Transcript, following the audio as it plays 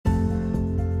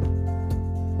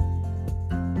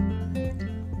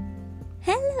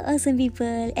Awesome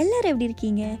people, எல்லாரும் எப்படி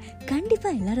இருக்கீங்க?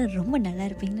 கண்டிப்பாக எல்லாரும் ரொம்ப நல்லா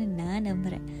இருப்பீங்கன்னு நான்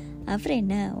நம்புகிறேன். அப்புறம்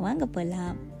என்ன, வாங்க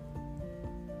போகலாம்.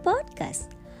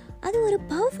 பாட்காஸ்ட் அது ஒரு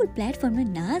பவர்ஃபுல் பிளாட்ஃபார்ம்னு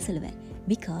நான் சொல்லுவேன்.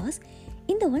 பிகாஸ்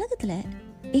இந்த உலகத்தில்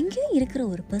எங்கேயோ இருக்கிற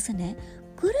ஒரு பர்சனை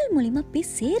குரல் மூலிமா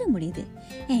போய் சேர முடியுது.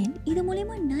 அண்ட் இது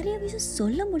மூலிமா நிறைய விஷயம்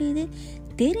சொல்ல முடியுது,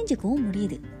 தெரிஞ்சுக்கவும்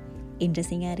முடியுது.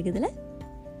 இன்ட்ரெஸ்டிங்காக இருக்குதுல்ல?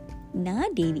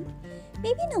 நான் தேவி.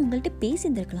 மேபி நான் உங்கள்கிட்ட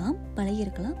பேசியிருந்திருக்கலாம்,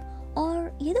 பழகிருக்கலாம், ஆர்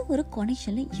ஏதோ ஒரு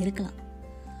கனெக்ஷனில் இருக்கலாம்.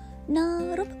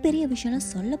 நான் ரொம்ப பெரிய விஷயம்லாம்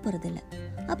சொல்ல போகிறதில்ல.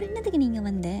 அப்படின்னதுக்கு நீங்கள்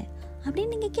வந்த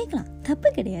அப்படின்னு நீங்கள் கேட்கலாம்,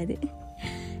 தப்பு கிடையாது.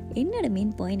 என்னோட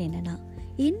மெயின் பாயிண்ட் என்னென்னா,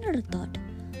 என்னோட தாட்,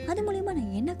 அது மூலிமா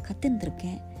நான் என்ன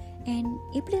கற்றுருந்துருக்கேன் அண்ட்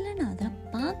எப்படியெல்லாம் நான் அதெல்லாம்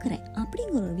பார்க்குறேன்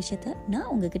அப்படிங்கிற ஒரு விஷயத்த நான்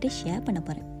உங்ககிட்ட ஷேர் பண்ண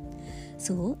போகிறேன்.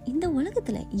 ஸோ இந்த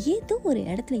உலகத்தில் ஏதோ ஒரு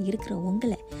இடத்துல இருக்கிற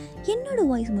உங்களை என்னோட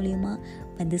வாய்ஸ் மூலிமா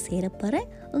வந்து சேரப்போகிறேன்,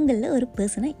 உங்களில் ஒரு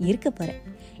பர்சனாக இருக்க போகிறேன்.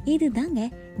 இது தாங்க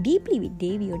டீப்லி வித்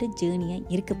தேவியோட ஜேர்னியாக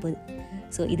இருக்க போகுது.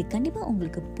 ஸோ இது கண்டிப்பாக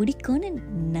உங்களுக்கு பிடிக்கும்னு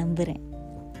நம்புகிறேன்.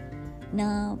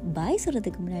 நான் பாய்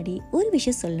சொல்கிறதுக்கு முன்னாடி ஒரு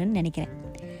விஷயம் சொல்லணும்னு நினைக்கிறேன்.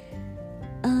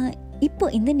 இப்போ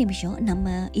இந்த நிமிஷம்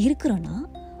நம்ம இருக்கிறோன்னா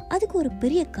அதுக்கு ஒரு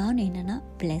பெரிய காரணம் என்னென்னா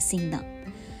பிளெஸ்ஸிங் தான்.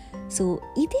 ஸோ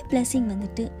இதே பிளெஸ்ஸிங்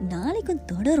வந்துட்டு நாளைக்கும்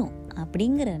தொடரும்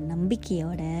அப்படிங்கிற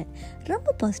நம்பிக்கையோட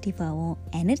ரொம்ப பாசிட்டிவாகவும்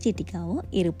எனர்ஜெட்டிக்காகவும்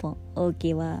இருப்போம்.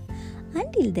 ஓகேவா?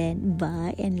 Until then,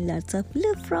 bye and lots of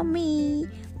love from me.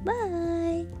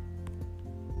 Bye.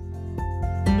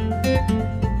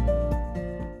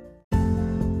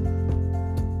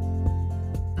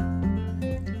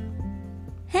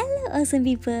 Hello awesome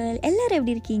people, எல்லாரும்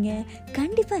எப்படி இருக்கீங்க?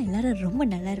 கண்டிப்பாக எல்லாரும் ரொம்ப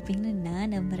நல்லா இருப்பீங்கன்னு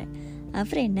நான் நம்புகிறேன்.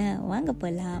 அப்புறம் என்ன, வாங்க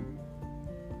போகலாம்.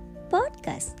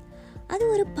 பாட்காஸ்ட் அது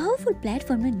ஒரு பவர்ஃபுல்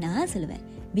பிளாட்ஃபார்ம்னு நான் சொல்லுவேன்.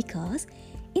 பிகாஸ்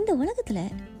இந்த உலகத்தில்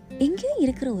எங்கேயோ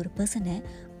இருக்கிற ஒரு பர்சனை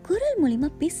குரல் மூலிமா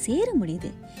போய் சேர முடியுது.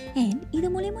 அண்ட் இது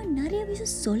மூலிமா நிறைய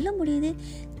விஷயம் சொல்ல முடியுது,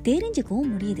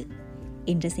 தெரிஞ்சுக்கவும் முடியுது.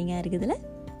 இன்ட்ரெஸ்டிங்காக இருக்குதுல்ல?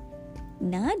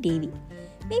 நான் தேவி.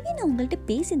 மேபி நான் உங்கள்கிட்ட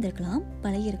பேசியிருந்திருக்கலாம்,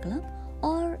 பழகிருக்கலாம்,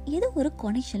 ஆர் ஏதோ ஒரு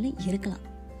கனெக்ஷனில் இருக்கலாம்.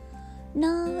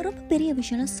 நான் ரொம்ப பெரிய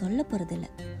விஷயம்லாம் சொல்ல போகிறதில்ல.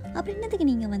 அப்படின்னதுக்கு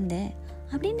நீங்கள் வந்த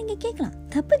அப்படின்னு நீங்கள் கேட்கலாம்,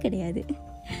 தப்பு கிடையாது.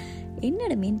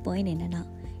 என்னோட மெயின் பாயிண்ட் என்னென்னா,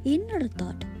 என்னோட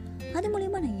தாட், அது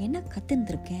மூலிமா நான் என்ன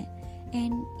கற்றுருந்துருக்கேன்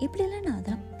அண்ட் எப்படியெல்லாம் நான்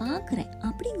அதெல்லாம் பார்க்குறேன்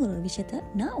அப்படிங்கிற ஒரு விஷயத்த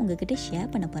நான் உங்ககிட்ட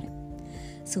ஷேர் பண்ண போகிறேன்.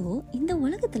 ஸோ இந்த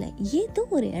உலகத்தில் ஏதோ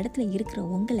ஒரு இடத்துல இருக்கிற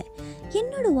உங்களை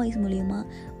என்னோட வாய்ஸ் மூலிமா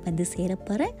வந்து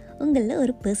சேரப்போகிறேன், உங்களில்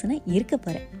ஒரு பர்சனாக இருக்க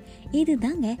போகிறேன். இது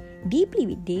தாங்க டீப்லி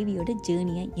வித் தேவியோட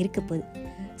ஜேர்னியாக இருக்க போகுது.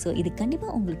 ஸோ இது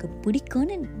கண்டிப்பாக உங்களுக்கு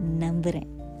பிடிக்கும்னு நம்புகிறேன்.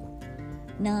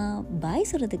 நான் பாய்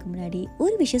சொல்கிறதுக்கு முன்னாடி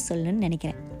ஒரு விஷயம் சொல்லணும்னு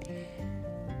நினைக்கிறேன்.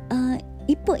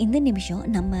 இப்போ இந்த நிமிஷம்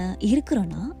நம்ம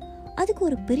இருக்கிறோன்னா அதுக்கு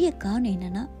ஒரு பெரிய காரணம்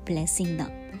என்னென்னா பிளெஸ்ஸிங்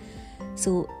தான்.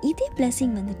 ஸோ இதே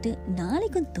பிளெஸ்ஸிங் வந்துட்டு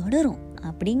நாளைக்கும் தொடரும்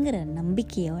அப்படிங்கிற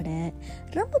நம்பிக்கையோட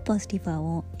ரொம்ப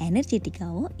பாசிட்டிவாகவும்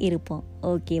எனர்ஜெட்டிக்காகவும் இருப்போம்.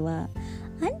 ஓகேவா?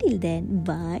 Until then,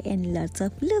 bye and lots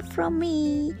of love from me.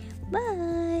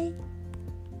 Bye.